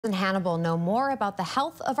And Hannibal know more about the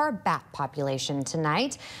health of our bat population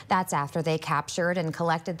tonight. That's after they captured and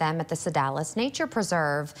collected them at the Sodalis Nature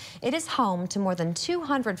Preserve. It is home to more than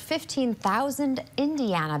 215,000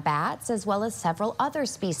 Indiana bats, as well as several other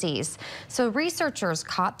species. So researchers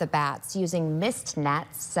caught the bats using mist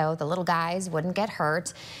nets so the little guys wouldn't get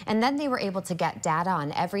hurt. And then they were able to get data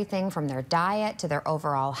on everything from their diet to their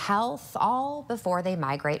overall health, all before they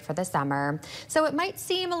migrate for the summer. So it might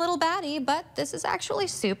seem a little batty, but this is actually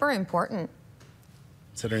super important.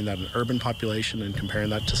 Considering that an urban population and comparing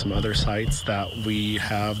that to some other sites that we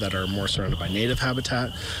have that are more surrounded by native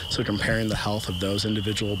habitat, so comparing the health of those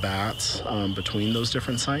individual bats between those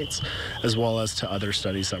different sites, as well as to other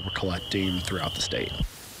studies that we're collecting throughout the state.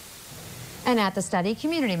 And at the study,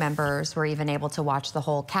 community members were even able to watch the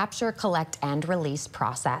whole capture, collect, and release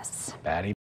process. Batty.